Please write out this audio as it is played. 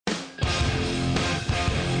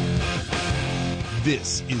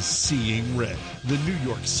This is Seeing Red, the New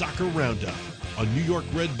York Soccer Roundup on New York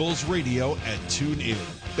Red Bulls Radio at TuneIn,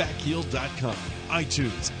 Backheel.com,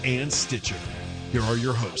 iTunes, and Stitcher. Here are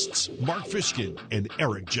your hosts, Mark Fishkin and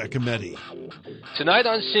Eric Giacometti. Tonight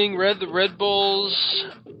on Seeing Red, the Red Bulls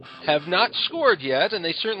have not scored yet, and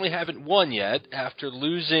they certainly haven't won yet after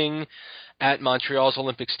losing at Montreal's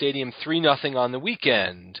Olympic Stadium 3-0 on the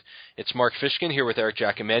weekend. It's Mark Fishkin here with Eric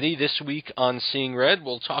Giacometti. This week on Seeing Red,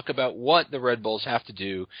 we'll talk about what the Red Bulls have to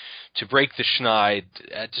do to break the schneid,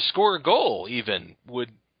 to score a goal even would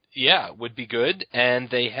be good. And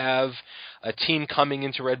they have a team coming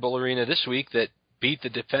into Red Bull Arena this week that beat the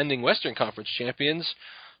defending Western Conference champions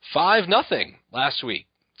 5-0 last week.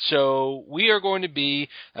 So we are going to be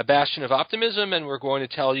a bastion of optimism, and we're going to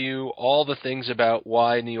tell you all the things about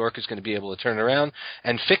why New York is going to be able to turn around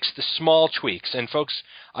and fix the small tweaks. And folks,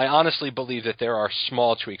 I honestly believe that there are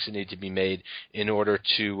small tweaks that need to be made in order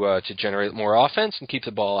to generate more offense and keep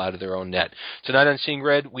the ball out of their own net. Tonight on Seeing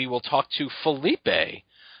Red, we will talk to Felipe.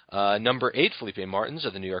 Number 8, Felipe Martins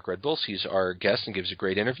of the New York Red Bulls. He's our guest and gives a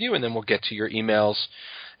great interview, and then we'll get to your emails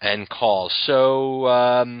and calls. So,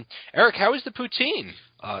 Eric, how is the poutine?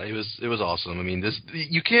 It was awesome. I mean,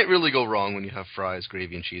 you can't really go wrong when you have fries,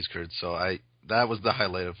 gravy, and cheese curds. So that was the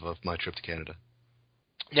highlight of my trip to Canada.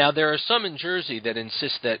 Now, there are some in Jersey that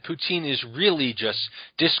insist that poutine is really just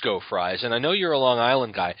disco fries, and I know you're a Long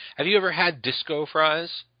Island guy. Have you ever had disco fries?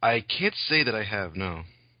 I can't say that I have, no.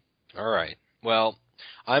 All right. Well,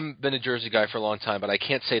 I've been a Jersey guy for a long time, but I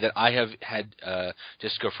can't say that I have had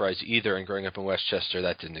disco fries either, and growing up in Westchester,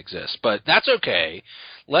 that didn't exist. But that's okay.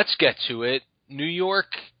 Let's get to it. New York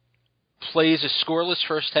plays a scoreless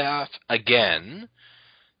first half again.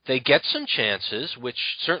 They get some chances, which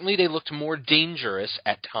certainly they looked more dangerous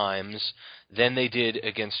at times than they did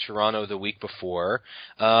against Toronto the week before.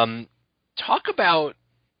 Talk about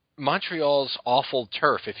Montreal's awful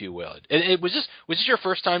turf, if you will. Was this your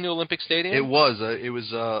first time to Olympic Stadium? It was. It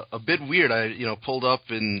was a bit weird. I pulled up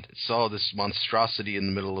and saw this monstrosity in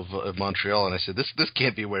the middle of Montreal, and I said, this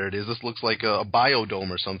can't be where it is. This looks like a biodome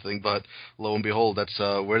or something. But lo and behold, that's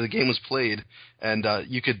where the game was played. And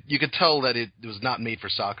you could tell that it was not made for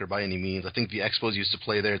soccer by any means. I think the Expos used to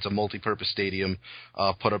play there. It's a multi-purpose stadium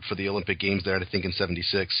put up for the Olympic Games there, I think, in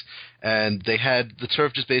 '76. And they had the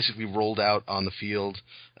turf just basically rolled out on the field.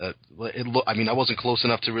 I wasn't close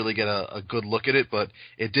enough to really get a good look at it, but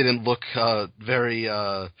it didn't look very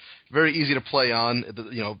easy to play on.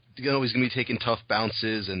 You're always going to be taking tough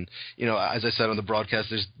bounces, and as I said on the broadcast,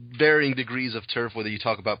 there's varying degrees of turf. Whether you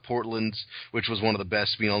talk about Portland's, which was one of the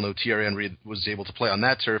best, we all know Thierry Henry was able to play on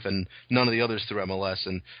that turf, and none of the others through MLS.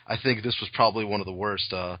 And I think this was probably one of the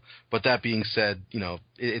worst. But that being said,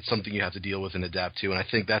 it's something you have to deal with and adapt to, and I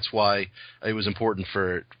think that's why it was important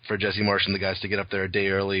for Jesse Marsch and the guys to get up there a day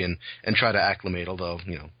early and try to acclimate. Although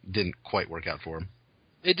didn't quite work out for him.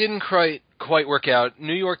 It didn't quite work out.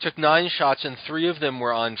 New York took 9 shots, and 3 of them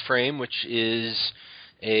were on frame, which is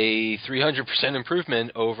a 300%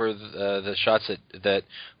 improvement over the shots that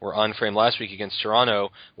were on frame last week against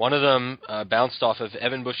Toronto. One of them bounced off of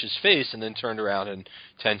Evan Bush's face and then turned around, and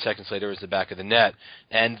 10 seconds later was the back of the net.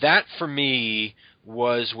 And that, for me,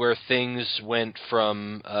 was where things went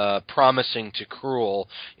from promising to cruel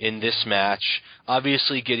in this match.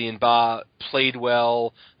 Obviously, Gideon Bah played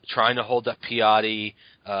well, trying to hold up Piatti.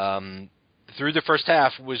 Through the first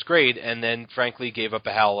half was great, and then frankly gave up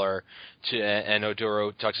a howler and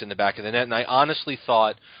Oduro tucks in the back of the net. And I honestly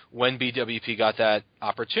thought when BWP got that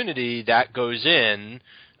opportunity, that goes in.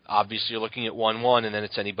 Obviously, you're looking at 1-1, and then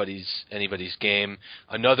it's anybody's game.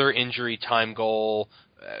 Another injury time goal.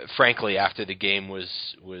 Frankly, after the game was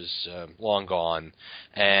long gone,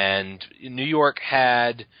 and New York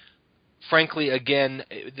had. Frankly, again,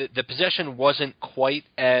 the possession wasn't quite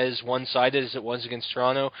as one-sided as it was against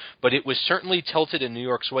Toronto, but it was certainly tilted in New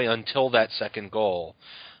York's way until that second goal.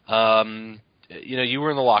 You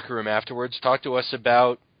were in the locker room afterwards. Talk to us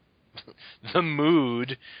about the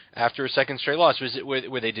mood after a second straight loss.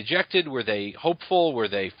 Were they dejected? Were they hopeful? Were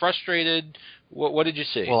they frustrated? What did you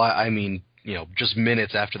see? Well, I mean, just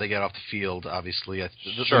minutes after they got off the field, obviously,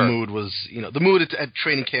 Sure. The mood was, the mood at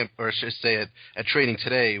training camp, or I should say at training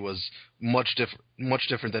today, was much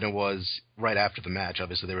different than it was right after the match.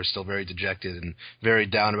 Obviously, they were still very dejected and very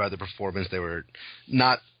down about the performance. They were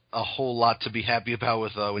not a whole lot to be happy about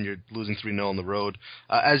with when you're losing 3-0 on the road.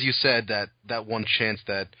 As you said, that one chance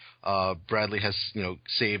that Bradley has,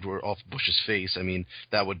 saved off Bush's face, I mean,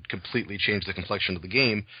 that would completely change the complexion of the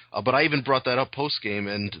game. But I even brought that up post-game,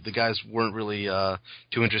 and the guys weren't really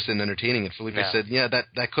too interested in entertaining it. Felipe said,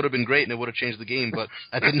 that could have been great, and it would have changed the game, but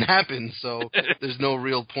that didn't happen, so there's no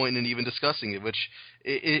real point in even discussing it, which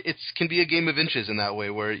it can be a game of inches in that way,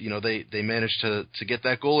 where they manage to get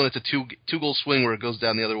that goal, and it's a two-goal swing where it goes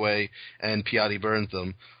down the other way, and Piatti burns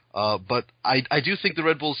them. But I do think the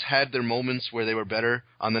Red Bulls had their moments where they were better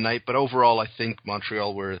on the night, but overall I think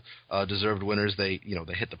Montreal were deserved winners. They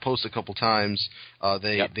hit the post a couple times.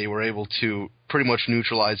 They were able to pretty much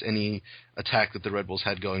neutralize any attack that the Red Bulls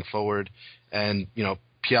had going forward, and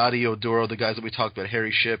Piatti, Oduro, the guys that we talked about,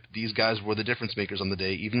 Harry Shipp, these guys were the difference makers on the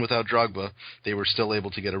day. Even without Drogba, they were still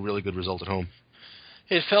able to get a really good result at home.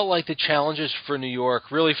 It felt like the challenges for New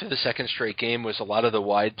York, really for the second straight game, was a lot of the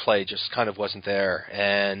wide play just kind of wasn't there.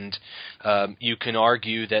 And you can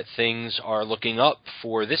argue that things are looking up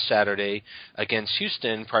for this Saturday against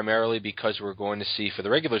Houston, primarily because we're going to see, for the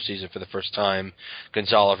regular season for the first time,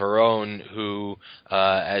 Gonzalo Verón, who,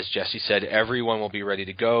 as Jesse said, everyone will be ready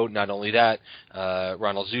to go. Not only that,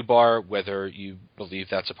 Ronald Zubar, whether you believe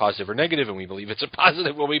that's a positive or negative, and we believe it's a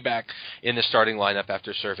positive, will be back in the starting lineup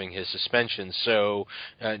after serving his suspension. So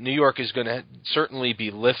New York is going to certainly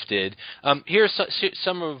be lifted. Here's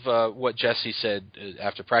some of what Jesse said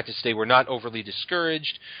after practice today. We're not overly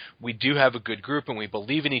discouraged. We do have a good group, and we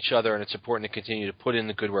believe in each other, and it's important to continue to put in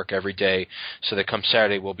the good work every day so that come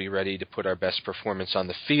Saturday we'll be ready to put our best performance on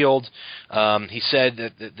the field. He said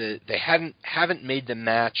that they haven't made the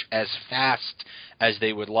match as fast as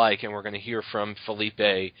they would like, and we're going to hear from Felipe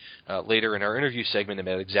later in our interview segment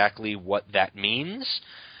about exactly what that means.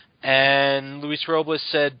 And Luis Robles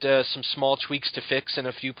said some small tweaks to fix in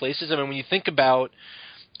a few places. I mean, when you think about,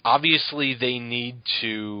 obviously they need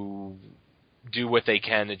to do what they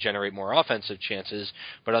can to generate more offensive chances,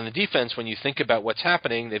 but on the defense, when you think about what's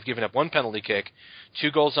happening, they've given up one penalty kick,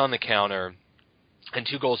 2 goals on the counter, and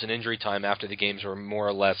 2 goals in injury time after the games were more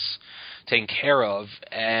or less taken care of.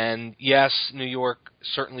 And yes, New York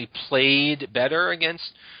certainly played better against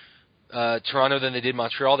Toronto than they did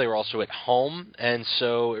Montreal. They were also at home, and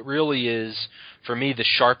so it really is, for me, the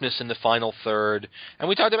sharpness in the final third. And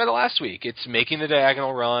we talked about it last week. It's making the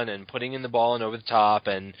diagonal run and putting in the ball and over the top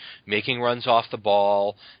and making runs off the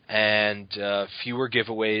ball and fewer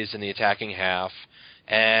giveaways in the attacking half.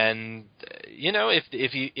 And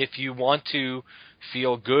if you want to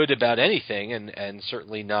feel good about anything, and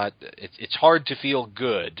certainly not, it's hard to feel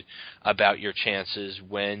good about your chances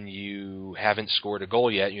when you haven't scored a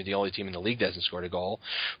goal yet. You're the only team in the league that hasn't scored a goal.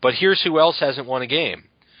 But here's who else hasn't won a game: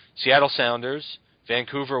 Seattle Sounders,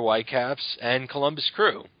 Vancouver Whitecaps, and Columbus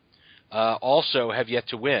Crew. Also have yet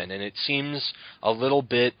to win, and it seems a little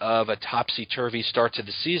bit of a topsy-turvy start to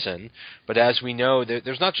the season, but as we know,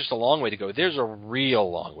 there's not just a long way to go, there's a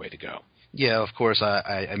real long way to go. Yeah, of course.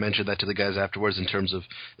 I mentioned that to the guys afterwards in terms of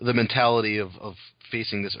the mentality of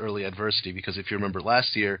facing this early adversity, because if you remember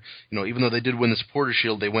last year, even though they did win the Supporters'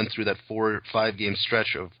 Shield, they went through that 4 or 5 game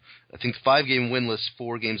stretch of, I think, 5 game winless,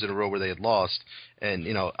 4 games in a row where they had lost, and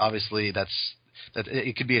obviously that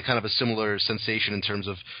it could be a kind of a similar sensation in terms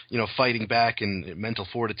of fighting back and mental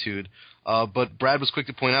fortitude. But Brad was quick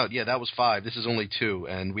to point out, that was 5. This is only 2,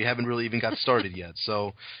 and we haven't really even got started yet.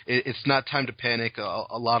 So it's not time to panic.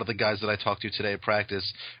 A lot of the guys that I talked to today at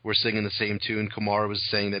practice were singing the same tune. Kamara was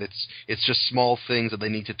saying that it's just small things that they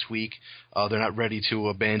need to tweak. They're not ready to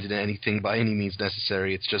abandon anything by any means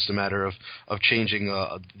necessary. It's just a matter of changing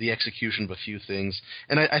the execution of a few things.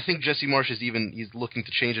 And I think Jesse Marsch he's looking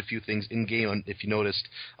to change a few things in game. If you noticed,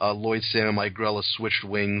 Lloyd Sam and Mike Grella switched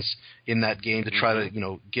wings in that game to try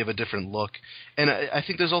to give a different look. And I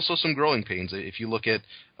think there's also some growing pains. If you look at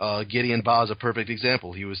Gideon Ba, a perfect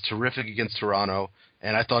example. He was terrific against Toronto,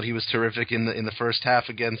 and I thought he was terrific in the first half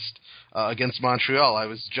against Montreal. I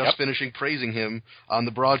was just finishing praising him on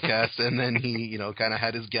the broadcast, and then he kind of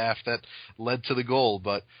had his gaffe that led to the goal.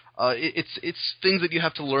 But it's things that you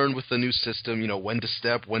have to learn with the new system. When to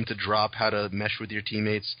step, when to drop, how to mesh with your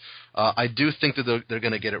teammates. I do think that they're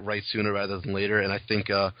going to get it right sooner rather than later, and I think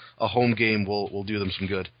a home game will do them some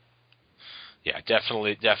good. Yeah,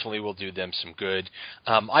 definitely will do them some good.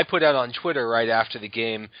 I put out on Twitter right after the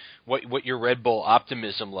game what your Red Bull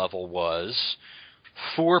optimism level was.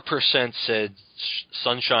 4% said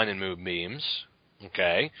sunshine and moonbeams.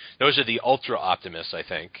 Okay, those are the ultra optimists, I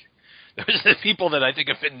think. Those are the people that I think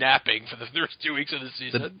have been napping for the first 2 weeks of the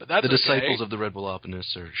season. But that's the disciples of the Red Bull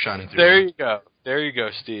optimists are shining through. There you go,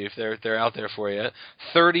 Steve. They're out there for you.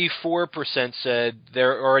 34% said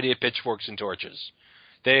they're already at pitchforks and torches.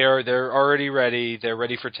 they're already ready. They're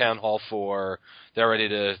ready for Town Hall 4. They're ready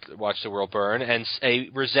to watch the world burn. And a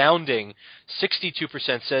resounding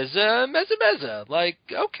 62% says Meza. Like,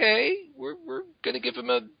 okay, we're gonna give him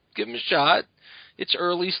a shot. It's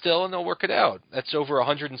early still, and they'll work it out. That's over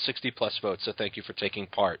 160 plus votes. So thank you for taking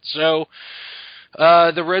part. So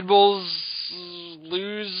the Red Bulls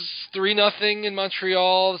lose 3-0 in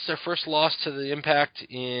Montreal. It's their first loss to the Impact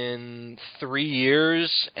in 3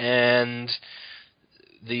 years, and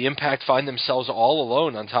the Impact find themselves all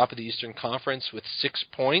alone on top of the Eastern Conference with 6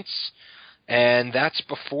 points, and that's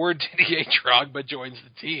before Didier Drogba joins the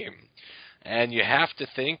team. And you have to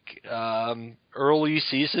think early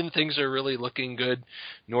season, things are really looking good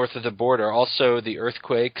north of the border. Also, the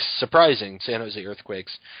Earthquakes, surprising, San Jose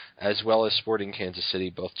Earthquakes, as well as Sporting Kansas City,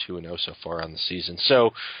 both 2-0 so far on the season.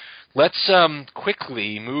 So let's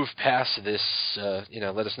quickly move past this.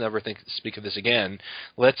 Let us never speak of this again.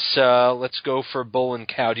 Let's go for bull and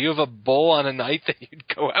cow. Do you have a bull on a night that you'd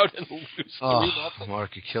go out and lose 3-0?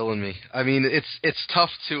 Mark, you're killing me. I mean, it's tough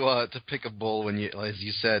to pick a bull when you, as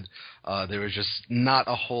you said, there was just not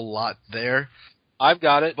a whole lot there. I've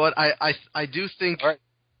got it, but I do think. All right.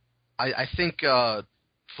 I think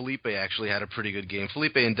Felipe actually had a pretty good game.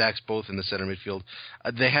 Felipe and Dax both in the center midfield.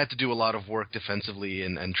 They had to do a lot of work defensively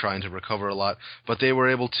and trying to recover a lot, but they were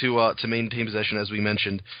able to maintain possession, as we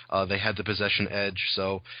mentioned. They had the possession edge.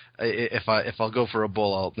 So if I'll go for a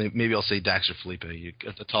bull, maybe I'll say Dax or Felipe.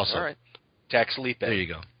 A toss-up. All right, Dax Felipe. There you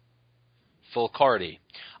go. Full Cardi.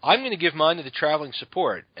 I'm going to give mine to the traveling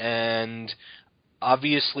support, and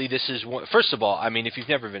obviously this is one. First of all, I mean, if you've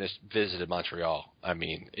never visited Montreal, I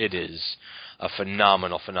mean, it is a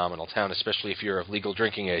phenomenal town, especially if you're of legal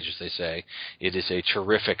drinking age, as they say. It is a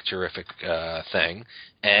terrific thing,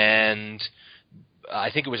 and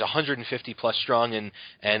I think it was 150 plus strong,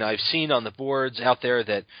 and I've seen on the boards out there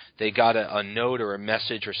that they got a note or a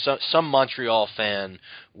message, or some Montreal fan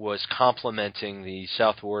was complimenting the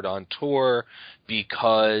South Ward on tour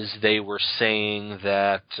because they were saying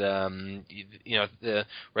that the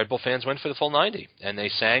Red Bull fans went for the full 90, and they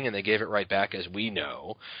sang and they gave it right back, as we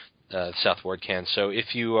know. South Ward can. So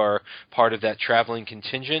if you are part of that traveling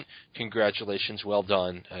contingent, congratulations, well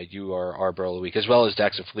done. You are our Burl of the Week, as well as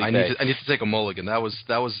Dax and Felipe. I need to take a mulligan. That was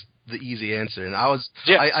the easy answer, and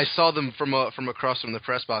I saw them from across from the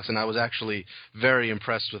press box, and I was actually very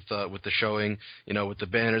impressed with the showing, with the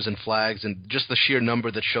banners and flags, and just the sheer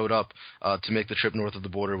number that showed up to make the trip north of the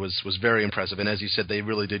border was very impressive. And as you said, they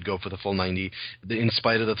really did go for the full 90. In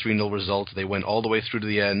spite of the 3-0 result, they went all the way through to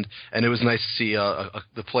the end, and it was nice to see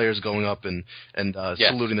the players going up and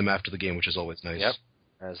saluting them after the game, which is always nice. Yep,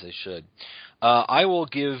 as they should. I will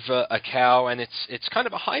give a cow, and it's kind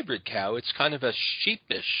of a hybrid cow. It's kind of a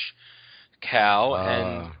sheepish cow,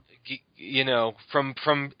 and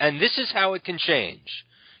and this is how it can change.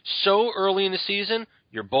 So early in the season,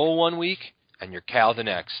 you're bull one week and you're cow the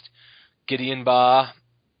next. Gideon Bah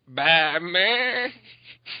meh.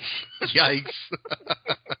 Yikes!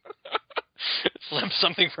 It's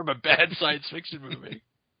something from a bad science fiction movie.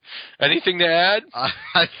 Anything to add?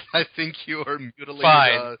 I think your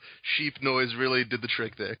mutilated sheep noise really did the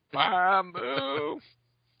trick there. Bamboo.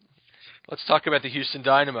 Let's talk about the Houston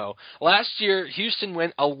Dynamo. Last year, Houston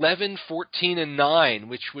went 11-14-9,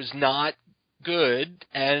 which was not good,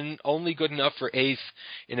 and only good enough for 8th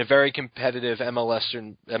in a very competitive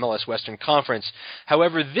MLS Western Conference.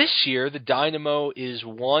 However, this year, the Dynamo is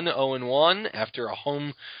 1-0-1 after a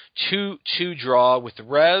home 2-2 draw with the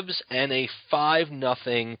Revs and a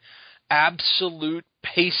 5-0 absolute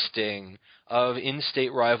pasting of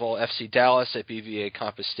in-state rival FC Dallas at BVA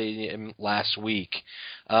Compass Stadium last week.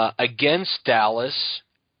 Against Dallas,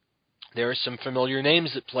 there are some familiar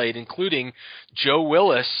names that played, including Joe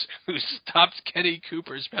Willis, who stopped Kenny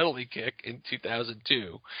Cooper's penalty kick in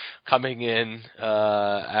 2002, coming in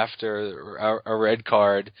after a red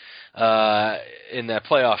card in that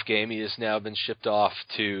playoff game. He has now been shipped off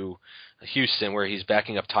to Houston, where he's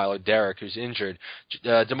backing up Tyler Derrick, who's injured.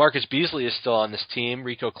 DeMarcus Beasley is still on this team.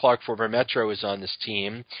 Rico Clark, former Metro, is on this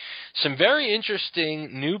team. Some very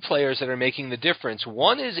interesting new players that are making the difference.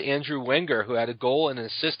 One is Andrew Wenger, who had a goal and an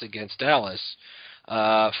assist against Dallas,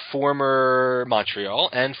 former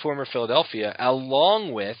Montreal and former Philadelphia,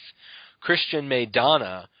 along with Christian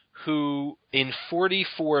Maidana, who in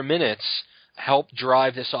 44 minutes helped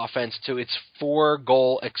drive this offense to its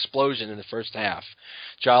 4-goal explosion in the first half.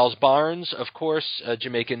 Giles Barnes, of course, a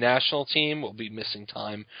Jamaican national team, will be missing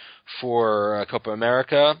time for Copa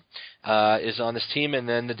America, is on this team, and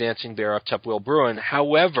then the dancing bear up top, Will Bruin.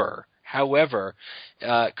 However, However,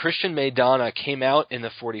 Christian Maidana came out in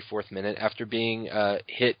the 44th minute after being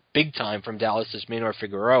hit big time from Dallas's Maynor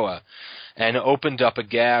Figueroa and opened up a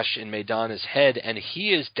gash in Maidana's head, and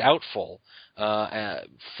he is doubtful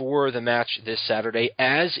for the match this Saturday,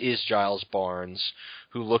 as is Giles Barnes,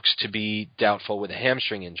 who looks to be doubtful with a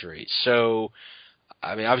hamstring injury. So,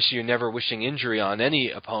 I mean, obviously you're never wishing injury on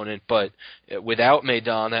any opponent, but without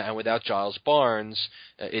Maidana and without Giles Barnes,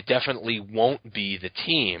 it definitely won't be the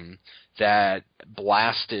team that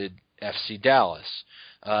blasted FC Dallas.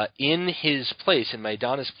 In his place, in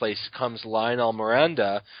Maidana's place, comes Lionel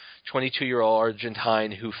Miranda, 22-year-old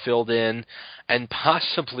Argentine who filled in and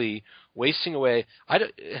possibly wasting away.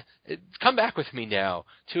 Come back with me now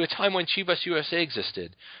to a time when Chivas USA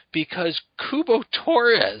existed, because Cubo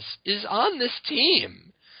Torres is on this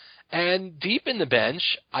team. And deep in the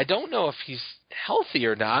bench, I don't know if he's healthy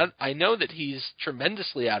or not. I know that he's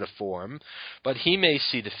tremendously out of form, but he may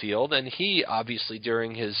see the field, and he obviously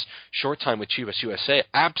during his short time with Chivas USA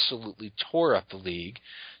absolutely tore up the league.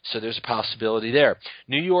 So there's a possibility there.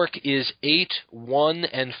 New York is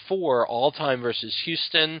 8-1-4 all-time versus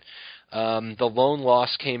Houston. The lone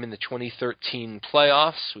loss came in the 2013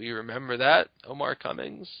 playoffs. We remember that, Omar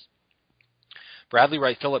Cummings. Bradley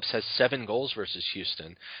Wright Phillips has 7 goals versus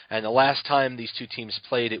Houston. And the last time these two teams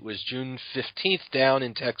played, it was June 15th down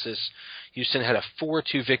in Texas. Houston had a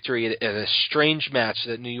 4-2 victory at a strange match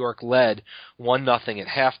that New York led 1-0 at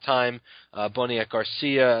halftime. Boniek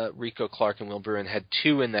Garcia, Rico Clark, and Will Bruin had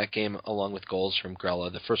 2 in that game, along with goals from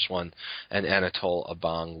Grella, the first one, and Anatole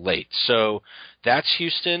Abang late. So that's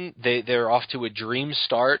Houston. They're off to a dream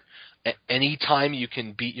start. Any time you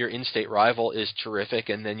can beat your in-state rival is terrific,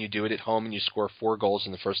 and then you do it at home and you score 4 goals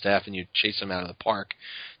in the first half and you chase them out of the park.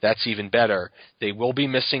 That's even better. They will be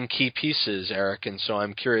missing key pieces, Eric, and so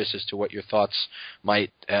I'm curious as to what your thoughts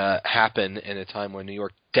might happen in a time when New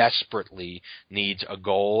York desperately needs a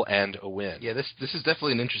goal and a win. Yeah, this is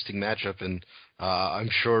definitely an interesting matchup, and I'm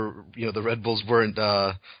sure the Red Bulls weren't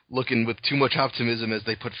looking with too much optimism as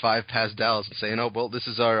they put 5 past Dallas and saying, "Oh well, this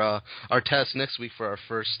is our task next week for our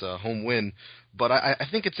first home win." But I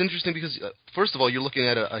think it's interesting because first of all, you're looking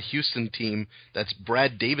at a Houston team that's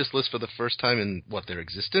Brad Davis-less for the first time in their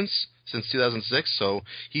existence since 2006. So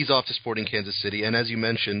he's off to Sporting Kansas City, and as you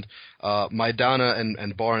mentioned, Maidana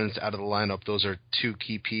and Barnes out of the lineup. Those are 2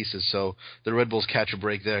 key pieces. So the Red Bulls catch a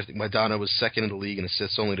break there. I think Maidana was second in the league in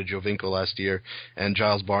assists, only to Jovinko last year, and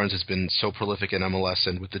Giles Barnes has been so prolific in MLS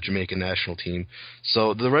and with the Jamaican national team.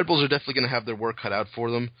 So the Red Bulls are definitely going to have their work cut out for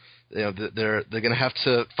them. They're going to have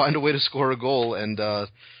to find a way to score a goal, and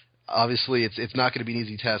obviously it's not going to be an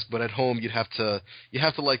easy task. But at home, you have to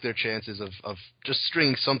like their chances of just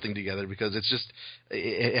stringing something together, because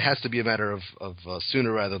it has to be a matter of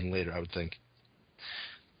sooner rather than later, I would think.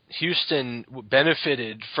 Houston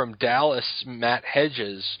benefited from Dallas Matt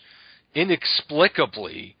Hedges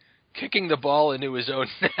inexplicably kicking the ball into his own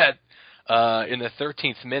net in the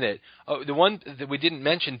 13th minute. Oh, the one that we didn't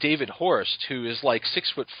mention, David Horst, who is like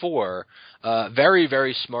 6'4", very,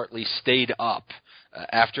 very smartly stayed up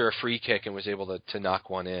after a free kick and was able to knock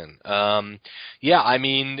one in. I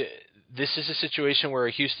mean, this is a situation where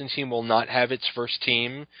a Houston team will not have its first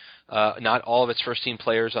team, not all of its first team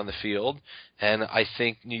players on the field, and I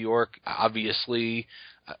think New York obviously.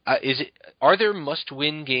 Are there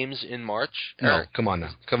must-win games in March? No, come on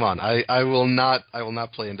now. Come on. I will not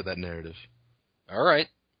play into that narrative. All right.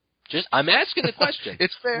 I'm asking the question.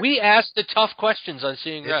 It's fair. We asked the tough questions on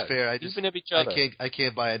Seeing Red. It's fair. Each other. I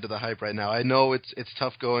can't buy into the hype right now. I know it's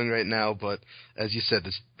tough going right now, but as you said,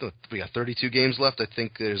 we got 32 games left. I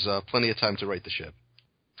think there's plenty of time to right the ship.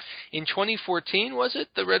 In 2014, was it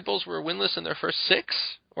the Red Bulls were winless in their first 6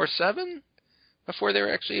 or 7? Before they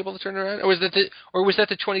were actually able to turn it around? Or was that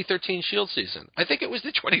the 2013 Shield season? I think it was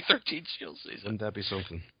the 2013 Shield season. Wouldn't that be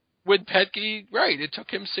something? With Petke, right. It took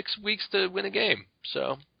him 6 weeks to win a game.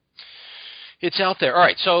 So it's out there. All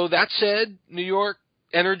right, so that said, New York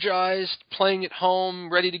energized, playing at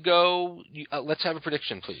home, ready to go. Let's have a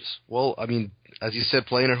prediction, please. Well, I mean, as you said,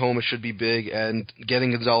 playing at home, it should be big, and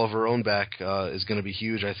getting Gonzalo Verón back is going to be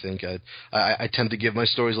huge, I think. I tend to give my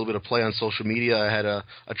stories a little bit of play on social media. I had a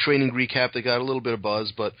training recap that got a little bit of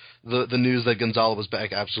buzz, but the news that Gonzalo was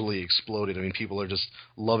back absolutely exploded. I mean, people are just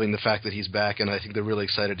loving the fact that he's back, and I think they're really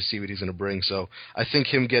excited to see what he's going to bring. So I think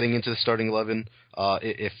him getting into the starting 11,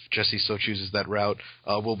 if Jesse so chooses that route,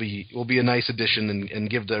 will be a nice addition and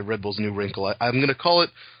give the Red Bulls a new wrinkle. I'm going to call it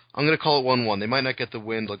 1-1. They might not get the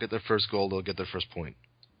win. They'll get their first goal. They'll get their first point.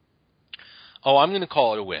 Oh, I'm going to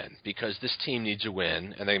call it a win because this team needs a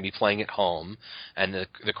win, and they're going to be playing at home, and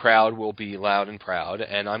the crowd will be loud and proud,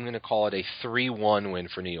 and I'm going to call it a 3-1 win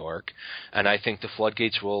for New York, and I think the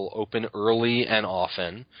floodgates will open early and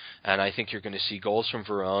often, and I think you're going to see goals from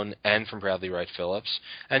Verón and from Bradley Wright Phillips,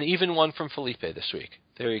 and even one from Felipe this week.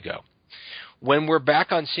 There you go. When we're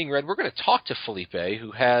back on Seeing Red, we're going to talk to Felipe,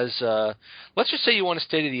 who has, let's just say you want to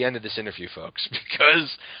stay to the end of this interview, folks,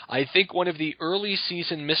 because I think one of the early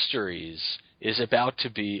season mysteries is about to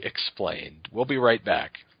be explained. We'll be right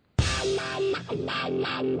back.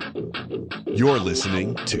 You're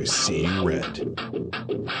listening to Seeing Red.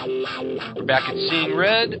 We're back at Seeing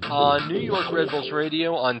Red on New York Red Bulls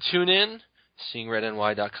Radio on TuneIn,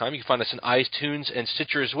 SeeingRedNY.com. You can find us on iTunes and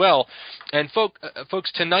Stitcher as well. And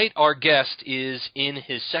folks, tonight our guest is in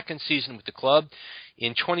his second season with the club.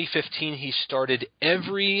 In 2015, he started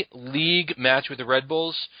every league match with the Red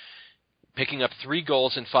Bulls, picking up 3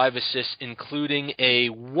 goals and 5 assists, including a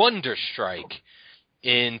wonder strike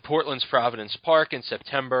in Portland's Providence Park in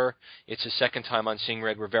September. It's his second time on Seeing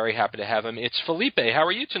Red. We're very happy to have him. It's Felipe. How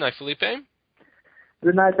are you tonight, Felipe?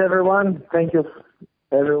 Good night, everyone. Thank you,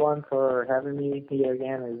 everyone, for having me here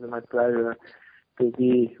again. It's my pleasure to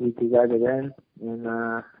be with you guys again.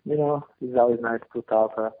 And, it's always nice to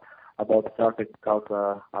talk about soccer, to talk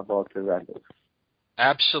about the Red Bulls.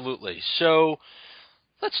 Absolutely. So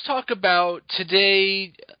let's talk about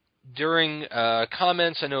today. During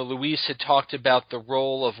comments, I know Luis had talked about the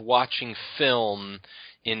role of watching film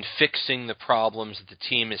in fixing the problems that the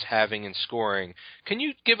team is having in scoring. Can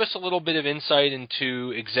you give us a little bit of insight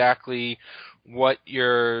into exactly what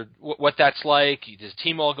that's like? Does the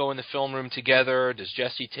team all go in the film room together? Does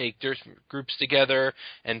Jesse take their groups together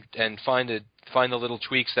and find the little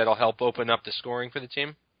tweaks that'll help open up the scoring for the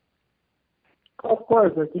team? Of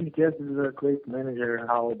course, I think Jesse is a great manager.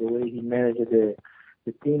 How the way he manages the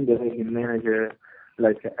team, the way he manages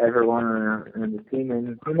like everyone in the team,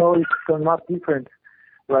 and it's not different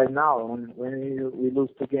right now. When we lose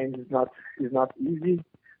 2 games, it's not easy,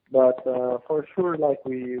 but for sure, like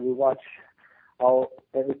we watch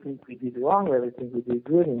everything we did wrong, everything we did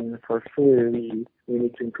good, and for sure we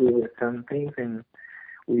need to improve some things. And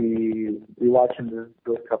we watched in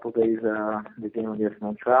those couple of days the game against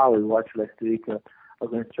Montreal. We watched last week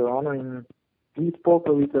against Toronto, and he spoke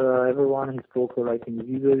with everyone. He spoke like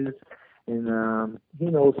individuals, and he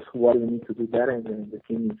knows what we need to do better. And the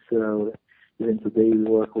team is even today we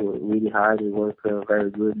work really hard. We work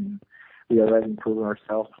very good, and we are already improving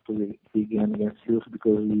ourselves to the big game against Hughes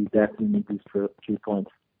because we definitely need these 3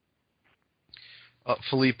 points.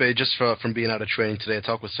 Felipe, just from being out of training today, I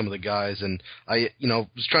talked with some of the guys, and I,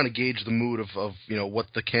 was trying to gauge the mood of what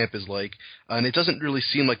the camp is like, and it doesn't really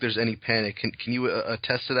seem like there's any panic. Can you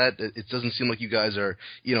attest to that? It doesn't seem like you guys are,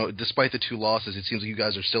 despite the 2 losses, it seems like you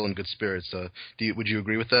guys are still in good spirits. Would you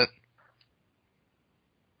agree with that?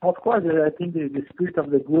 Of course, I think the spirit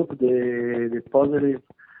of the group, the positive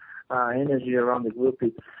energy around the group,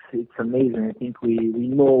 it's amazing. I think we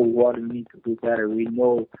know what we need to do better. We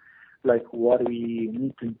know what we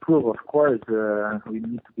need to improve. Of course, we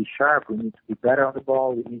need to be sharp. We need to be better on the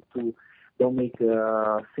ball. We need to don't make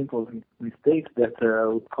simple mistakes that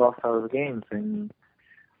would cost our games. And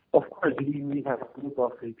of course, we have a group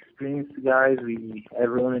of experienced guys.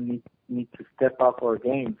 Everyone needs to step up our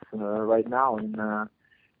games right now, and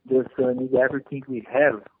just need everything we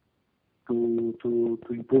have to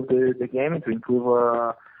improve the game and to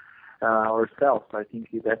improve ourselves. I think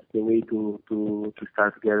that's the way to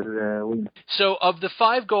start to get a win. So of the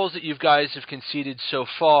 5 goals that you guys have conceded so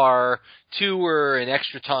far, 2 were in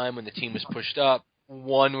extra time when the team was pushed up.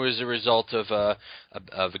 1 was a result of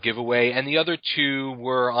a giveaway, and the other 2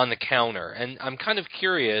 were on the counter. And I'm kind of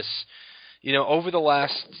curious, over the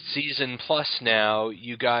last season plus now,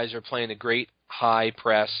 you guys are playing a great high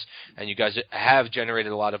press, and you guys have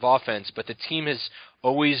generated a lot of offense, but the team has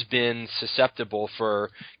always been susceptible for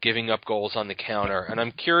giving up goals on the counter. And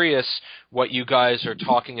I'm curious what you guys are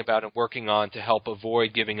talking about and working on to help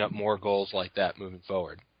avoid giving up more goals like that moving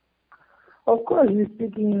forward. Of course, we're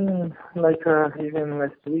speaking, even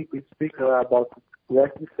last week, we speak about less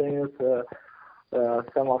defense,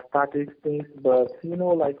 some of tactics things, but,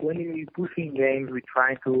 when we push in games, we're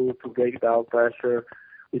trying to break down pressure.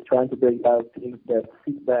 We're trying to break down teams that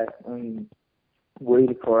sit back and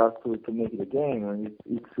wait for us to make the game. And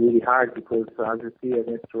it's really hard because, as you see,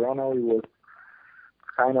 against Toronto, it was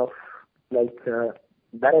kind of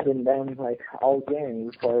better than them all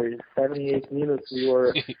game. For 78 minutes, we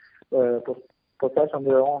were possessed on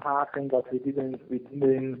their own half, but we didn't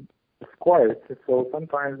score it. So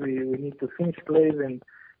sometimes we need to finish plays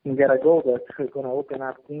and get a goal that's going to open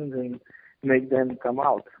up teams and make them come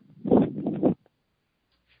out.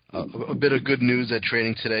 A bit of good news at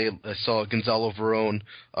training today. I saw Gonzalo Verón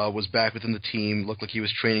was back within the team. Looked like he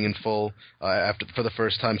was training in full for the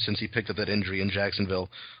first time since he picked up that injury in Jacksonville.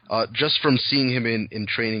 Just from seeing him in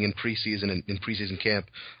training in preseason in preseason camp,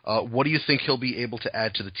 what do you think he'll be able to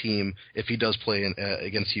add to the team if he does play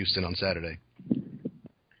against Houston on Saturday?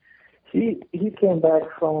 He came back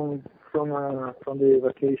from the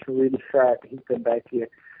vacation really sharp. He came back here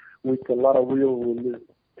with a lot of will.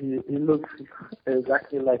 He looks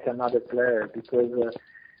exactly like another player because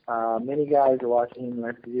many guys watching him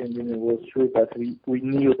last year and it was true, but we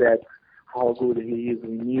knew that how good he is.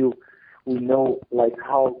 We know like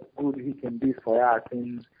how good he can be for us,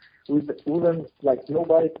 and we wouldn't like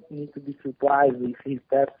nobody needs to be surprised if he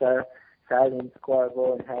steps our side and score a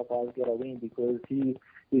goal and help us get a win because he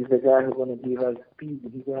is the guy who's going to give us speed.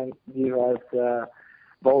 He's going to give us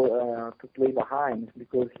ball to play behind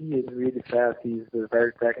because he is really fast. He's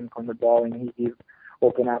very technical on the ball and he gives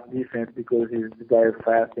open up defense because he's very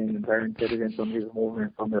fast and very intelligent on his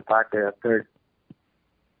movements on the attack at third.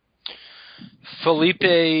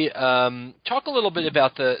 Felipe, talk a little bit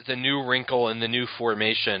about the new wrinkle and the new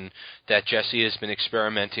formation that Jesse has been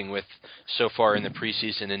experimenting with so far in the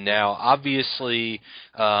preseason and now. Obviously,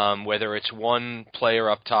 whether it's one player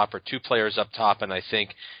up top or two players up top, and I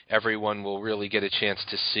think everyone will really get a chance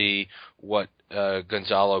to see what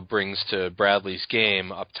Gonzalo brings to Bradley's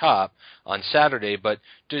game up top on Saturday, but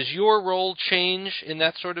does your role change in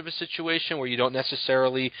that sort of a situation where you don't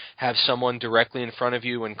necessarily have someone directly in front of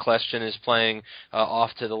you when Kljestan is playing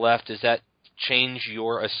off to the left? Does that change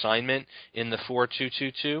your assignment in the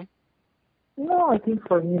 4-2-2-2? No, I think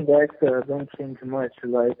for me that don't change much,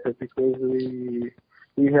 like because we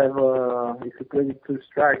have if you play with two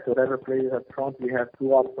strikes, whatever plays up front, we have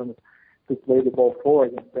two options to play the ball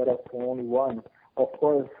forward instead of only one. Of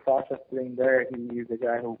course, Sasha's playing there. He is the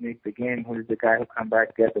guy who makes the game. Who is the guy who come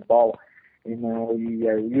back get the ball. We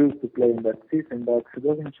are used to playing that system, but it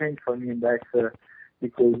doesn't change for me in that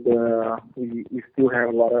because we still have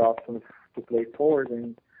a lot of options to play forward.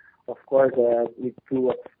 And of course, with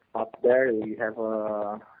two up there, we have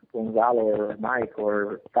Gonzalo or Mike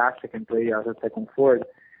or Sasha can play as a second forward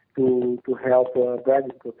to help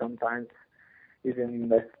Bradley. So sometimes even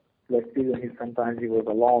last season, sometimes he was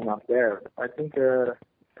alone up there. I think to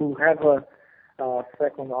have a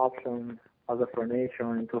second option as a formation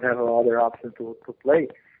and to have another option to play,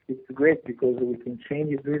 it's great because we can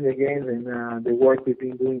change it during the games and the work we've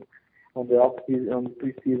been doing on the off-season, on the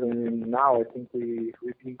preseason, and now I think we've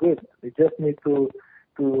been good. We just need to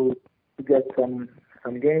get some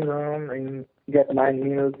games on and get 9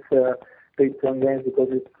 minutes, play some games because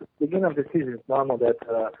it's the beginning of the season. It's normal that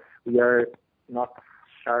we are not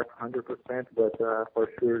sharp 100%, but for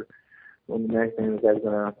sure when the next game guys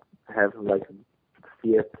gonna have like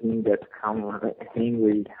see a team that's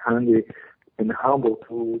hungry and humble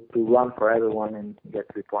to run for everyone and get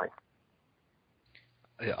 3 points.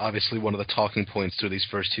 Obviously, one of the talking points through these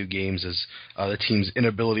first two games is the team's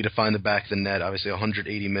inability to find the back of the net. Obviously,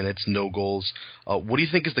 180 minutes, no goals. What do you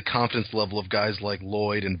think is the confidence level of guys like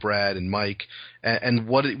Lloyd and Brad and Mike? And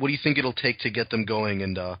what do you think it'll take to get them going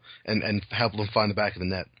and help them find the back of the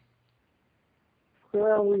net?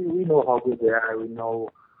 Well, we know how good they are. We know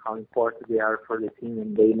how important they are for the team,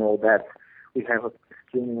 and they know that. We have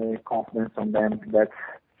extremely confidence on them. That's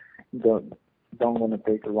don't want to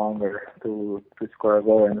take longer to score a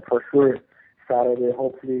goal. And for sure, Saturday,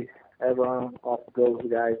 hopefully, everyone of those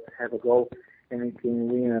guys have a goal and we can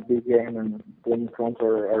win a big game and win in front of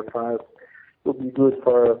our fans. It will be good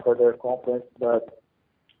for their confidence, but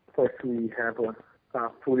for sure we have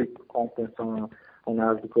fully confidence on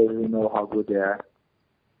us because we know how good they are.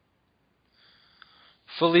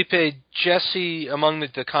 Felipe, Jesse, among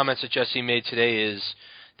the comments that Jesse made today is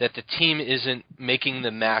that the team isn't making the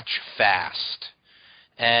match fast.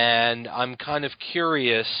 And I'm kind of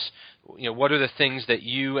curious, what are the things that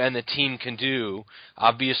you and the team can do?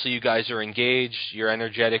 Obviously, you guys are engaged, you're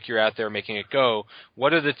energetic, you're out there making it go.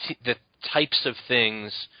 What are the types of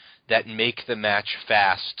things that make the match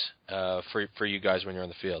fast for you guys when you're on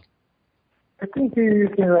the field? I think as you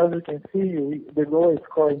can see, the goal is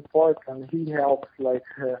scoring important. He helps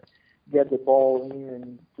get the ball in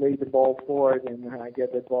and play the ball forward and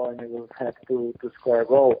get the ball and it will have to score a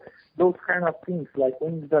goal. Those kind of things, like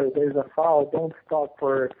when there's a foul, don't stop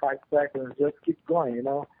for 5 seconds, just keep going,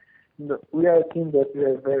 We are a team that we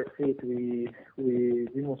are very fit. We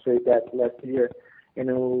demonstrated that last year and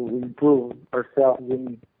we improve ourselves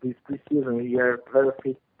in this preseason. We are a very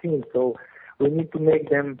fit team, so we need to make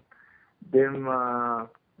them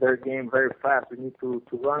their game very fast. We need to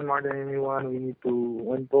run more than anyone. We need to,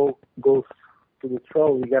 when ball goes to the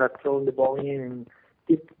throw, we gotta throw the ball in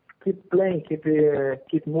and keep playing,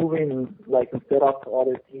 keep moving. Like instead of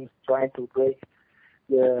other teams trying to break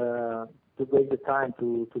the time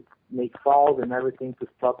to make fouls and everything to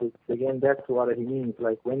stop it. Again, that's what he means.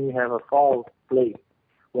 Like when you have a foul, play.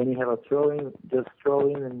 When you have a throw-in, just throw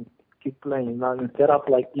in and keep playing. Not instead of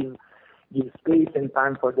like give space and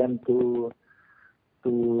time for them to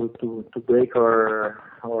break or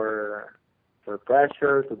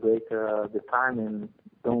pressure, to break the time and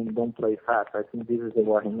don't play fast. I think this is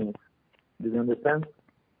what he means. Do you understand?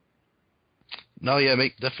 No, yeah,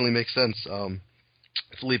 definitely makes sense.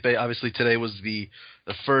 Felipe, obviously today was the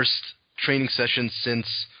first training session since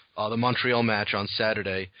the Montreal match on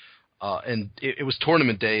Saturday, and it was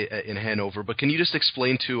tournament day in Hanover. But can you just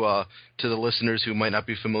explain to the listeners who might not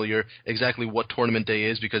be familiar exactly what tournament day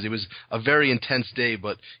is? Because it was a very intense day,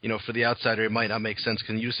 but for the outsider it might not make sense.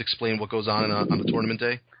 Can you just explain what goes on the tournament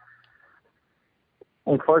day?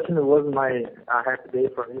 Unfortunately, it wasn't a happy day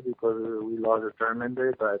for me because we lost the tournament day,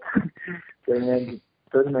 but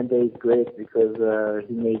tournament day is great because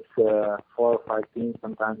he makes 4 or 5 teams.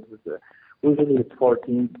 Sometimes usually it's 4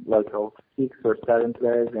 teams, like of 6 or 7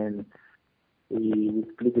 players, and we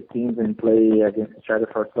split the teams and play against each other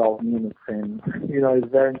for 12 minutes. And it's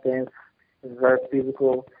very intense, it's very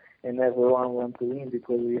physical, and everyone wants to win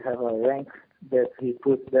because we have a rank that he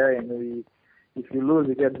puts there, and if you lose,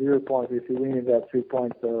 you get 0 points. If you win, you get 3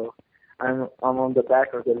 points. So I'm on the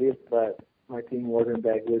back of the list, but my team wasn't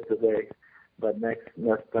that good today. But next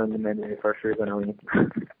tournament, we're for sure going to win.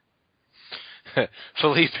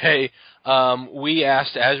 Felipe, we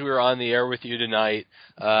asked, as we were on the air with you tonight,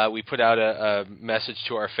 we put out a message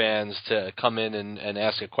to our fans to come in and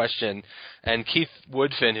ask a question. And Keith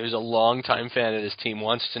Woodfin, who's a longtime fan of this team,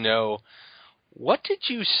 wants to know, what did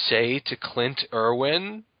you say to Clint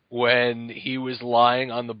Irwin when he was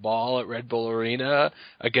lying on the ball at Red Bull Arena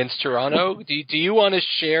against Toronto? Do you want to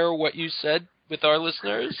share what you said with our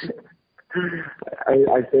listeners?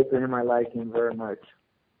 I said to him I like him very much.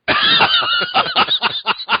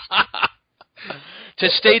 To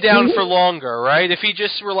stay down for longer, right? If he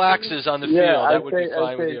just relaxes on the field, that would be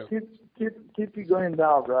fine with you. Keep you going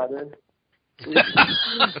down, brother.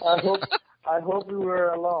 I hope we were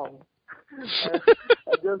alone.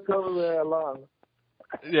 I just hope we were alone.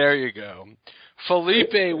 There you go.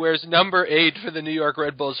 Felipe wears number 8 for the New York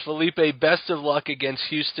Red Bulls. Felipe, best of luck against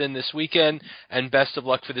Houston this weekend, and best of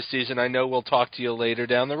luck for the season. I know we'll talk to you later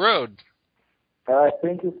down the road.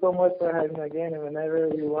 Thank you so much for having me again, and whenever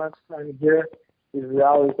you want, I'm here. It's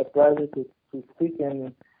always a pleasure to speak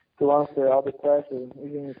and to answer all the questions.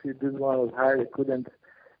 Even if this one was hard, I couldn't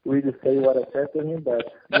really say what I said to him, but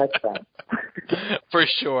next time. For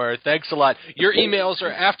sure. Thanks a lot. Your emails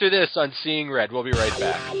are after this on Seeing Red. We'll be right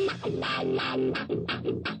back.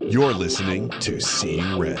 You're listening to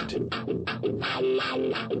Seeing Red.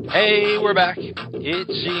 Hey, we're back.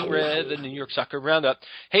 It's Seeing Red, the New York Soccer Roundup.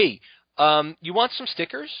 Hey, you want some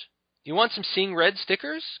stickers? You want some Seeing Red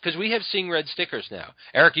stickers? Because we have Seeing Red stickers now.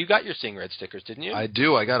 Eric, you got your Seeing Red stickers, didn't you? I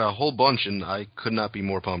do. I got a whole bunch, and I could not be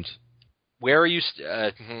more pumped. Where are you?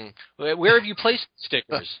 Where have you placed the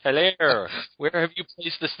stickers? Hello. Where have you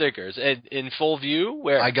placed the stickers? In full view?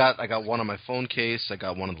 Where? I got one on my phone case. I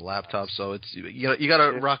got one on the laptop. So it's you got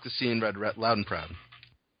to rock the Seeing Red loud and proud.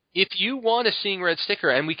 If you want a Seeing Red sticker,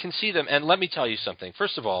 and we can see them, and let me tell you something.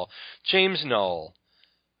 First of all, James Knoll.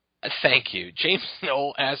 Thank you. James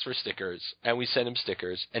Knoll asked for stickers, and we sent him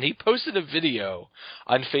stickers. And he posted a video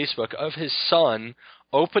on Facebook of his son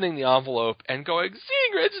opening the envelope and going,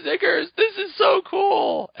 Seeing Red stickers, this is so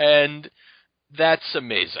cool. And that's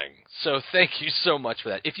amazing. So thank you so much for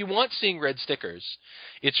that. If you want Seeing Red stickers,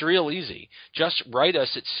 it's real easy. Just write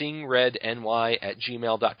us at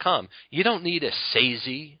seeingredny@gmail.com. You don't need a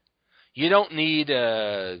SAISY. You don't need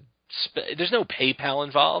there's no PayPal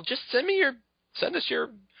involved. Just send us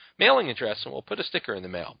your mailing address, and we'll put a sticker in the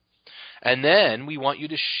mail. And then we want you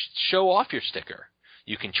to show off your sticker.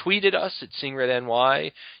 You can tweet at us at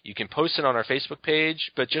SeeingRedNY. You can post it on our Facebook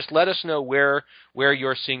page, but just let us know where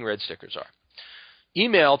your Seeing Red stickers are.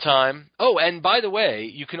 Email time. Oh, and by the way,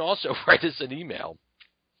 you can also write us an email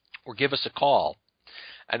or give us a call.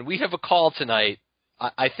 And we have a call tonight.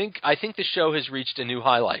 I think the show has reached a new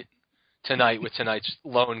highlight tonight with tonight's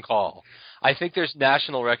lone call. I think there's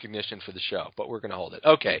national recognition for the show, but we're going to hold it.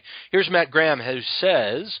 Okay, here's Matt Graham, who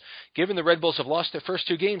says, given the Red Bulls have lost their first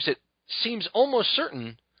 2 games, it seems almost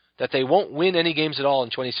certain that they won't win any games at all in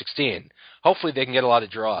 2016. Hopefully they can get a lot of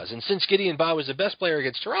draws. And since Gideon Ba was the best player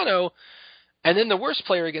against Toronto, and then the worst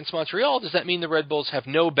player against Montreal, does that mean the Red Bulls have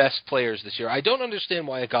no best players this year? I don't understand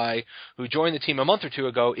why a guy who joined the team a month or 2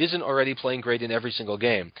 ago isn't already playing great in every single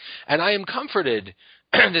game. And I am comforted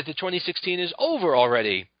that the 2016 is over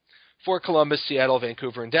already. for Columbus, Seattle,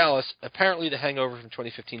 Vancouver, and Dallas. Apparently the hangover from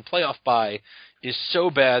 2015 playoff bye is so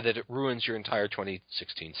bad that it ruins your entire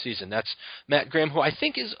 2016 season. That's Matt Graham, who I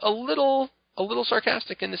think is a little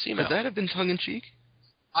sarcastic in this email. Could that have been tongue-in-cheek?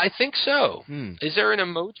 I think so. Is there an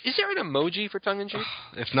emoji for tongue-in-cheek?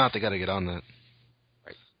 If not, they got to get on that.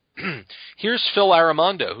 Right. Here's Phil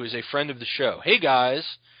Aramondo, who is a friend of the show. Hey, guys.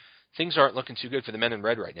 Things aren't looking too good for the men in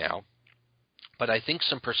red right now, but I think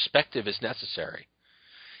some perspective is necessary.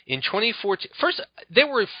 In 2014, first,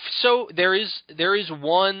 there is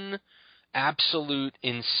one absolute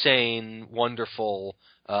insane, wonderful,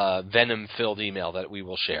 venom-filled email that we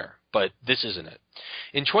will share, but this isn't it.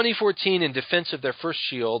 In 2014, in defense of their first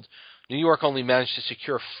Shield, New York only managed to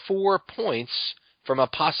secure 4 points from a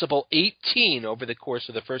possible 18 over the course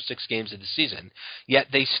of the first 6 games of the season, yet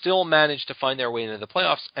they still managed to find their way into the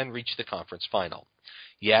playoffs and reach the conference final.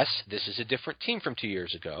 Yes, this is a different team from 2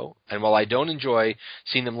 years ago, and while I don't enjoy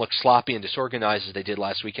seeing them look sloppy and disorganized as they did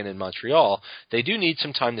last weekend in Montreal, they do need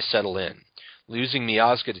some time to settle in. Losing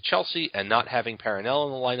Miazga to Chelsea and not having Paranel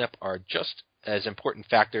in the lineup are just as important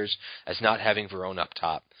factors as not having Verone up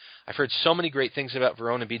top. I've heard so many great things about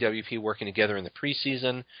Verone and BWP working together in the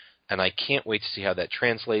preseason, and I can't wait to see how that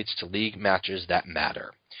translates to league matches that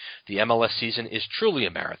matter. The MLS season is truly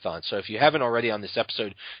a marathon, so if you haven't already on this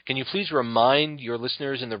episode, can you please remind your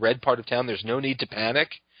listeners in the red part of town there's no need to panic?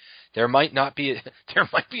 There might be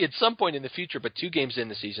at some point in the future, but 2 games in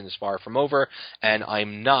the season is far from over, and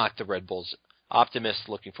I'm not the Red Bulls optimist.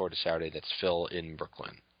 Looking forward to Saturday. That's Phil in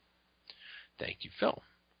Brooklyn. Thank you, Phil.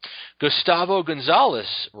 Gustavo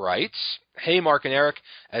Gonzalez writes, Hey, Mark and Eric,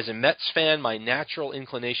 as a Mets fan, my natural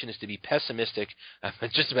inclination is to be pessimistic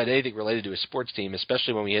about just about anything related to a sports team,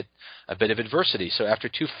 especially when we hit a bit of adversity. So after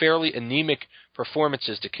 2 fairly anemic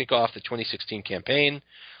performances to kick off the 2016 campaign,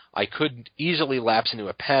 I could easily lapse into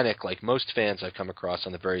a panic like most fans I've come across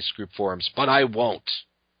on the various group forums, but I won't.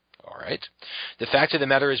 All right. The fact of the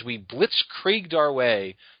matter is we blitzkrieged our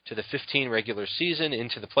way to the 15 regular season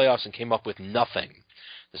into the playoffs and came up with nothing.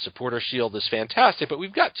 The Supporter Shield is fantastic, but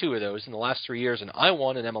we've got 2 of those in the last 3 years, and I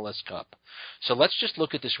won an MLS Cup. So let's just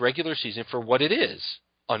look at this regular season for what it is,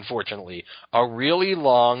 unfortunately, a really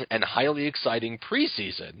long and highly exciting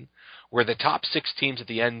preseason where the top 6 teams at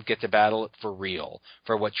the end get to battle it for real,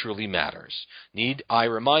 for what truly matters. Need I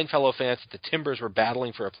remind fellow fans that the Timbers were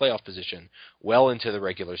battling for a playoff position well into the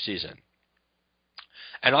regular season.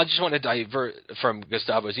 And I just want to divert from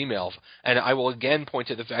Gustavo's email, and I will again point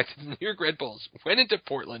to the fact that the New York Red Bulls went into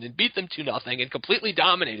Portland and beat them 2-0 and completely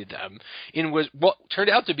dominated them in what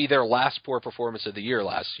turned out to be their last poor performance of the year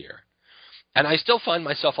last year. And I still find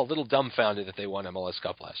myself a little dumbfounded that they won MLS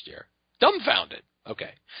Cup last year. Dumbfounded.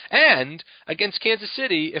 Okay. And against Kansas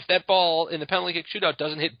City, if that ball in the penalty kick shootout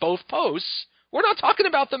doesn't hit both posts, we're not talking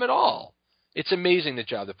about them at all. It's amazing the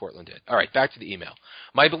job that Portland did. All right, back to the email.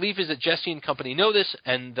 My belief is that Jesse and company know this,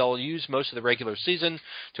 and they'll use most of the regular season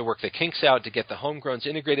to work the kinks out to get the homegrowns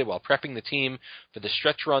integrated while prepping the team for the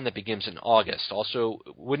stretch run that begins in August. Also,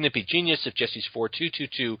 wouldn't it be genius if Jesse's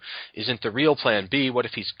 4-2-2-2 isn't the real plan B? What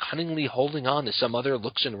if he's cunningly holding on to some other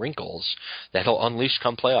looks and wrinkles that he'll unleash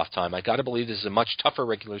come playoff time? I got to believe this is a much tougher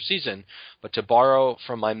regular season, but to borrow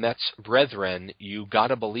from my Mets brethren, you got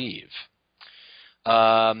to believe.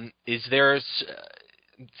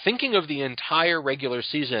 Thinking of the entire regular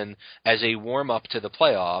season as a warm-up to the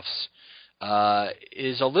playoffs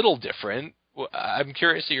is a little different. I'm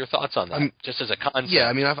curious to your thoughts on that, just as a concept. Yeah,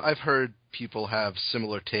 I mean, I've heard people have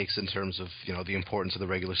similar takes in terms of, you know, the importance of the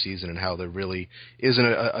regular season and how there really isn't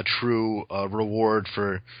a true reward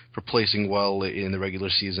for placing well in the regular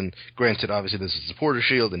season. Granted, obviously this is Supporter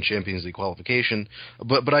Shield and Champions League qualification,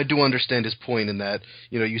 but I do understand his point in that,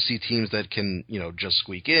 you know, you see teams that can, you know, just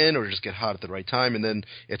squeak in or just get hot at the right time, and then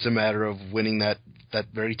it's a matter of winning that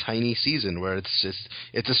very tiny season where it's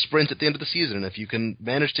a sprint at the end of the season, and if you can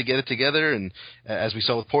manage to get it together, and as we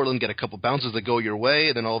saw with Portland, get a couple bounces that go your way,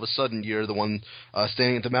 and then all of a sudden you're the one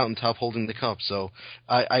standing at the mountaintop holding the cup. So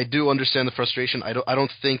I do understand the frustration. I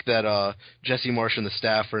don't think that Jesse Marsch and the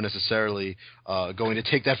staff are necessarily going to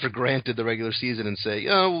take that for granted the regular season and say,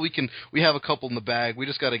 oh, well, we have a couple in the bag. We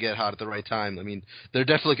just got to get hot at the right time. I mean, they're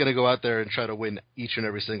definitely going to go out there and try to win each and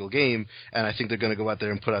every single game, and I think they're going to go out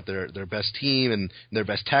there and put out their best team and their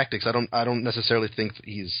best tactics. I don't necessarily think that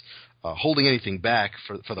he's holding anything back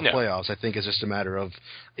for the playoffs. I think it's just a matter of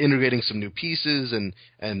integrating some new pieces and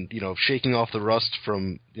you know, shaking off the rust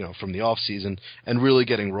from the off season and really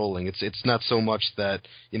getting rolling. It's not so much that,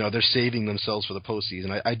 you know, they're saving themselves for the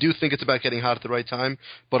postseason. I do think it's about getting hot at the right time,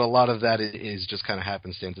 but a lot of that is just kind of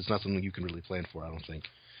happenstance. It's not something you can really plan for, I don't think.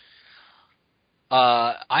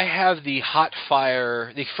 I have the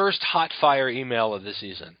first hot fire email of the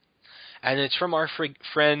season. and it's from our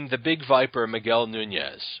friend, the Big Viper, Miguel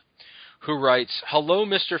Nunez, who writes, "Hello,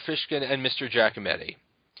 Mr. Fishkin and Mr. Giacometti.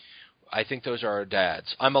 I think those are our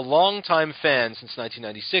dads. I'm a longtime fan since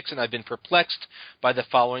 1996, and I've been perplexed by the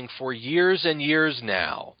following for years and years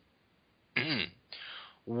now.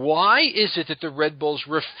 Why is it that the Red Bulls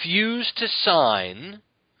refuse to sign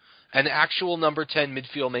an actual number 10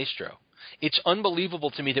 midfield maestro? It's unbelievable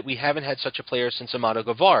to me that we haven't had such a player since Amado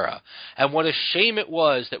Guevara, and what a shame it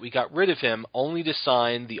was that we got rid of him only to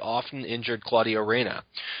sign the often injured Claudio Reyna.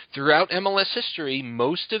 Throughout MLS history,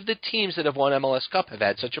 most of the teams that have won MLS Cup have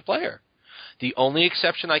had such a player. The only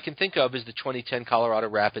exception I can think of is the 2010 Colorado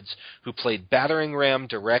Rapids, who played battering ram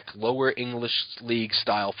direct lower English league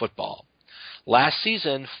style football. Last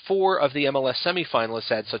season, 4 of the MLS semifinalists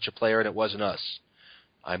had such a player, and it wasn't us."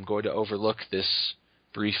 I'm going to overlook this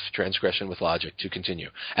brief transgression with logic to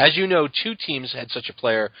continue. "As you know, 2 teams had such a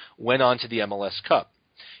player, went on to the MLS Cup.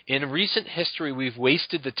 In recent history, we've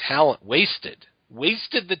wasted the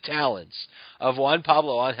talents of Juan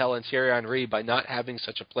Pablo Angel and Thierry Henry by not having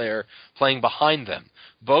such a player playing behind them.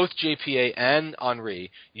 Both JPA and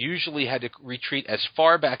Henry usually had to retreat as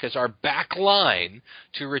far back as our back line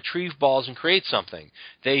to retrieve balls and create something.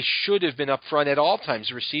 They should have been up front at all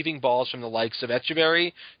times, receiving balls from the likes of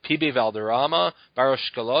Echeverri, Pibe Valderrama, Barros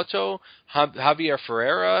Schelotto, Javier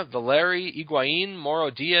Ferreira, Valeri, Higuain,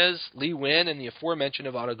 Mauro Diaz, Lee Nguyen, and the aforementioned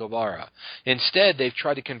Amado Guevara. Instead, they've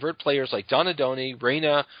tried to convert players like Donadoni,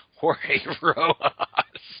 Reyna, Jorge Rojas,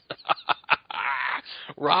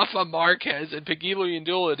 Rafa Marquez, and Pagilo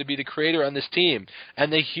Yandula to be the creator on this team.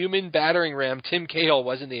 And the human battering ram Tim Cahill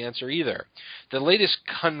wasn't the answer either. The latest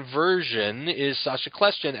conversion is Sacha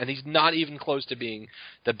Kljestan, and he's not even close to being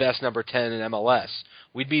the best number 10 in MLS.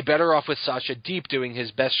 We'd be better off with Sacha deep doing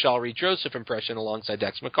his best Shalrie Joseph impression alongside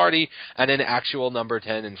Dex McCarty and an actual number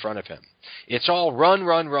 10 in front of him. It's all run,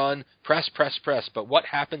 run, run, press, press, press, but what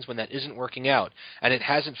happens when that isn't working out? And it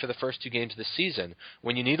hasn't for the first 2 games of the season.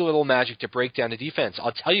 When you need a little magic to break down the defense,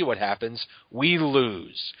 I'll tell you what happens. We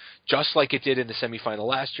lose. Just like it did in the semifinal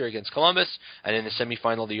last year against Columbus and in the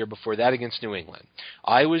semifinal the year before that against New England.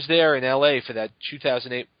 I was there in L.A. for that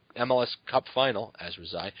 2008 MLS Cup final, as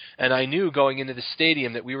was I, and I knew going into the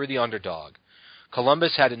stadium that we were the underdog.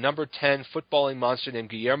 Columbus had a number 10 footballing monster named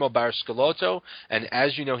Guillermo Barros Schelotto, and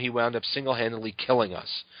as you know, he wound up single-handedly killing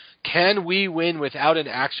us. Can we win without an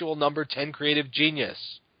actual number 10 creative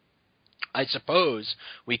genius? I suppose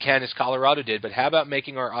we can, as Colorado did, but how about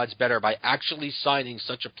making our odds better by actually signing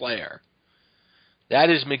such a player? That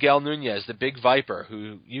is Miguel Nunez, the Big Viper,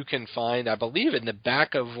 who you can find, I believe, in the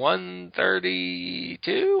back of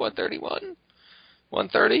 132, 131,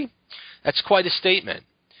 130. That's quite a statement.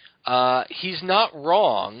 He's not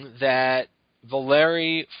wrong that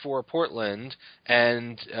Valeri for Portland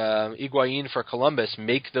and Higuain for Columbus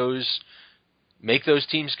make those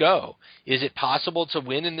teams go. Is it possible to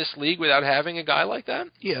win in this league without having a guy like that?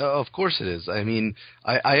 Yeah, of course it is. I mean,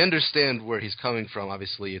 I understand where he's coming from.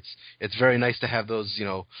 Obviously, it's very nice to have those,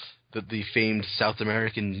 the famed South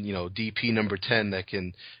American, DP number 10 that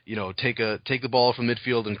can, take the ball from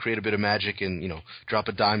midfield and create a bit of magic and, drop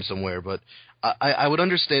a dime somewhere. But I would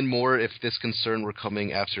understand more if this concern were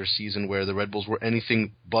coming after a season where the Red Bulls were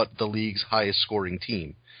anything but the league's highest scoring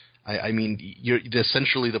team. I mean,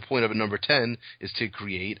 essentially the point of a number 10 is to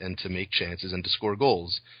create and to make chances and to score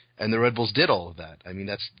goals. And the Red Bulls did all of that. I mean,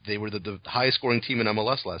 they were the highest scoring team in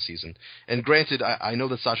MLS last season. And granted, I know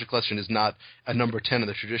that Sacha Kljestan is not a number 10 in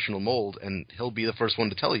the traditional mold, and he'll be the first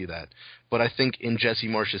one to tell you that. But I think in Jesse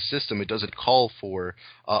Marsch's system, it doesn't call for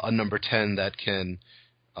a number 10 that can...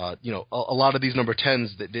 a lot of these number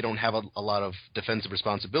 10s, they don't have a lot of defensive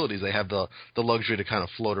responsibilities. They have the luxury to kind of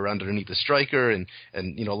float around underneath the striker and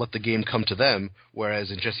let the game come to them.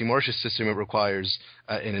 Whereas in Jesse Marsch's system, it requires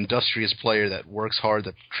an industrious player that works hard,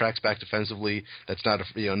 that tracks back defensively, that's not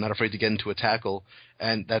afraid to get into a tackle.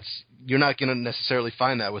 And you're not going to necessarily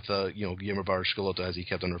find that with Guillermo Barros Schelotto, as he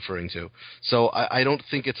kept on referring to. So I don't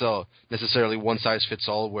think it's a necessarily one size fits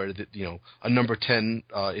all where a number 10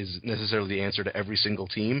 is necessarily the answer to every single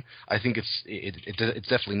team. I think it's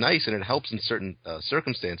definitely nice and it helps in certain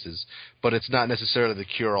circumstances, but it's not necessarily the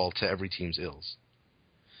cure all to every team's ills.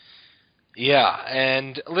 Yeah,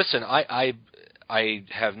 and listen, I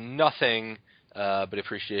have nothing but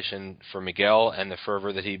appreciation for Miguel and the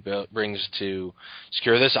fervor that he brings to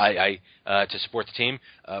secure this. To support the team.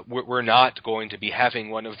 We're not going to be having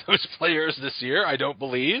one of those players this year, I don't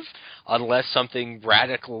believe, unless something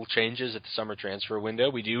radical changes at the summer transfer window.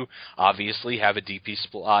 We do obviously have a DP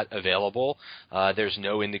slot available. There's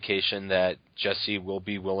no indication that Jesse will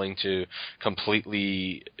be willing to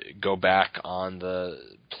completely go back on the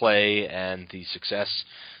play and the success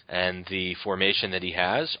and the formation that he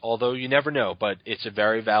has, although you never know. But it's a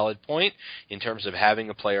very valid point in terms of having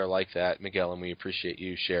a player like that, Miguel, and we appreciate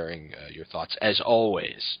you sharing your thoughts, as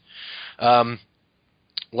always.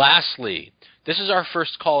 Lastly, this is our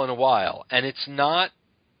first call in a while, and it's not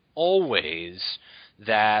always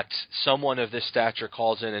that someone of this stature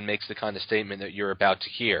calls in and makes the kind of statement that you're about to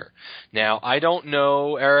hear. Now, I don't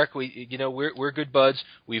know, Eric. We're good buds.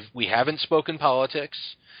 We haven't spoken politics.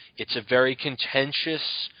 It's a very contentious,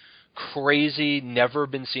 crazy, never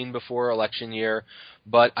been seen before election year.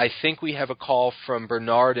 But I think we have a call from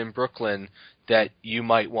Bernard in Brooklyn that you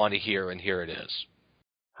might want to hear, and here it is.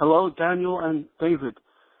 Hello, Daniel and David.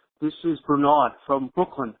 This is Bernard from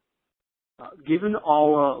Brooklyn. Given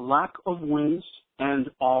our lack of wins and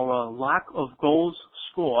our lack of goals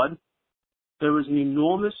scored, there is an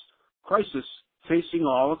enormous crisis facing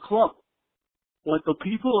our club. What the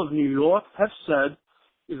people of New York have said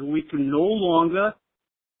is we can no longer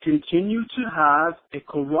continue to have a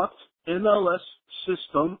corrupt MLS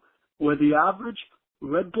system where the average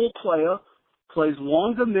Red Bull player plays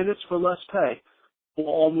longer minutes for less pay. For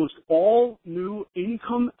almost all new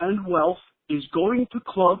income and wealth is going to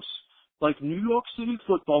clubs like New York City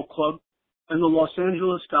Football Club and the Los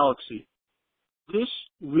Angeles Galaxy. This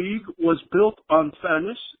league was built on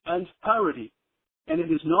fairness and parity, and it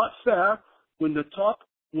is not fair when the top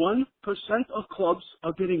 1% of clubs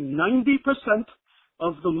are getting 90%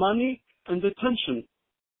 of the money and attention.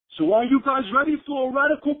 So are you guys ready for a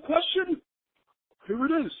radical question? Here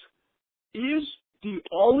it is. Is the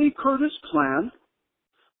Ollie Curtis plan,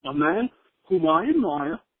 a man whom I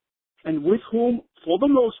admire and with whom, for the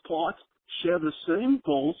most part, share the same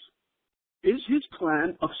goals, is his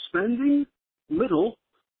plan of spending little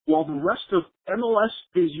while the rest of MLS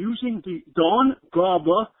is using the Don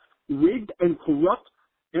Garber rigged and corrupt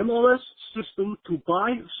MLS system to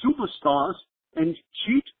buy superstars and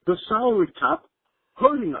cheat the salary cap,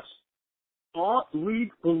 hurting us? Our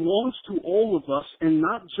league belongs to all of us and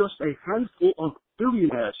not just a handful of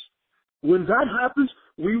billionaires. When that happens,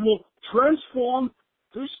 we will transform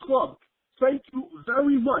this club. Thank you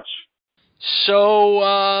very much. So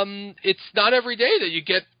it's not every day that you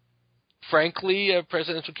get, frankly, a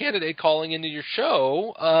presidential candidate calling into your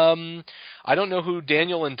show. I don't know who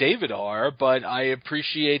Daniel and David are, but I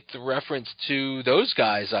appreciate the reference to those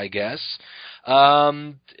guys, I guess.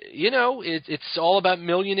 It's all about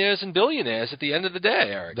millionaires and billionaires at the end of the day,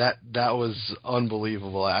 Eric. That was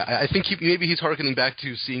unbelievable. I think maybe he's hearkening back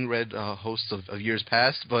to Seeing Red hosts of years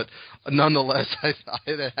past, but nonetheless,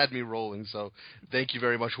 that had me rolling. So thank you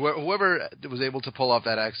very much. Whoever was able to pull off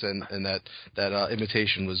that accent and that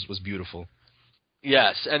imitation was beautiful.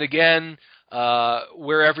 Yes, and again,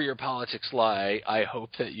 wherever your politics lie, I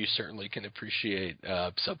hope that you certainly can appreciate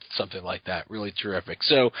something like that. Really terrific.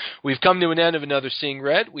 So we've come to an end of another Seeing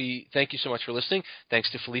Red. We thank you so much for listening.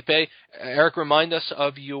 Thanks to Felipe. Eric, remind us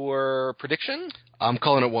of your prediction. I'm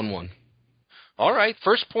calling it 1-1. All right.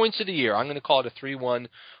 First points of the year. I'm going to call it a 3-1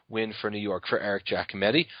 win for New York. For Eric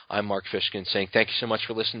Giacometti, I'm Mark Fishkin saying thank you so much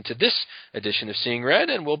for listening to this edition of Seeing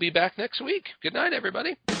Red, and we'll be back next week. Good night,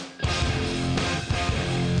 everybody.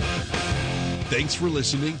 Thanks for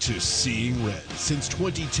listening to Seeing Red. Since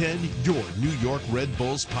 2010, your New York Red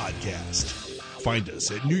Bulls podcast. Find us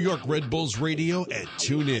at New York Red Bulls Radio at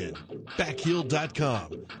TuneIn,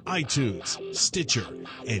 Backheel.com, iTunes, Stitcher,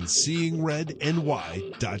 and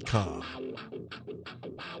SeeingRedNY.com.